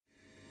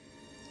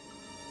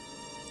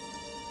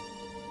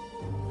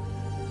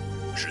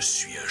Je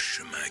suis un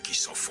chemin qui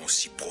s'enfonce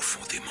si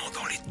profondément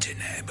dans les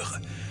ténèbres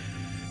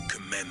que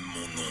même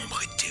mon ombre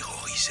est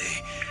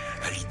terrorisée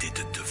à l'idée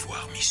de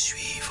devoir m'y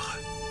suivre.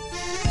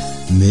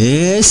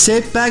 Mais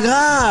c'est pas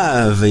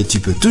grave, et tu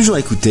peux toujours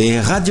écouter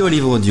Radio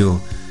Livre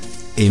Audio.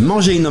 Et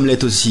manger une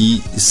omelette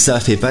aussi, ça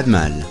fait pas de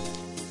mal.